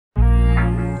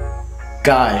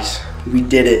Guys, we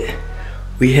did it.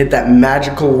 We hit that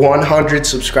magical 100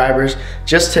 subscribers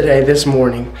just today, this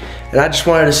morning. And I just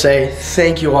wanted to say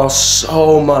thank you all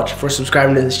so much for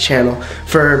subscribing to this channel,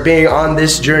 for being on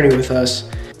this journey with us.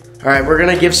 All right, we're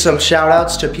gonna give some shout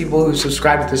outs to people who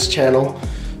subscribe to this channel.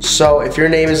 So if your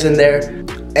name is in there,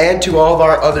 and to all of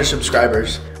our other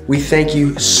subscribers, we thank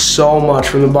you so much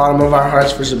from the bottom of our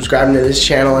hearts for subscribing to this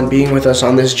channel and being with us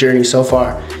on this journey so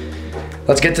far.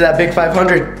 Let's get to that big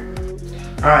 500.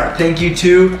 All right, thank you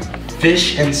to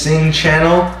Fish and Sing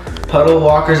Channel, Puddle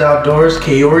Walkers Outdoors,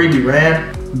 Kaori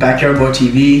Duran, Backyard Boy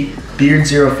TV, Beard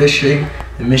Zero Fishing,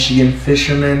 the Michigan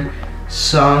Fisherman,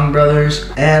 Song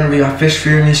Brothers, and we got Fish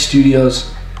Fear Me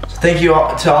Studios. So thank you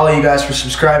all, to all of you guys for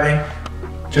subscribing.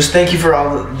 Just thank you for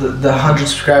all the 100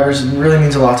 subscribers. It really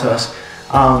means a lot to us.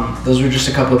 Those were just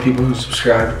a couple of people who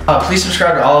subscribed. Please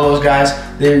subscribe to all of those guys.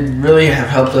 They really have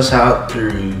helped us out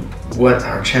through what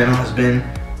our channel has been,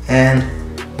 and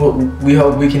we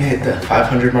hope we can hit the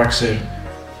 500 mark soon.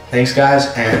 Thanks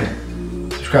guys,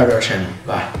 and subscribe to our channel.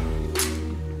 Bye.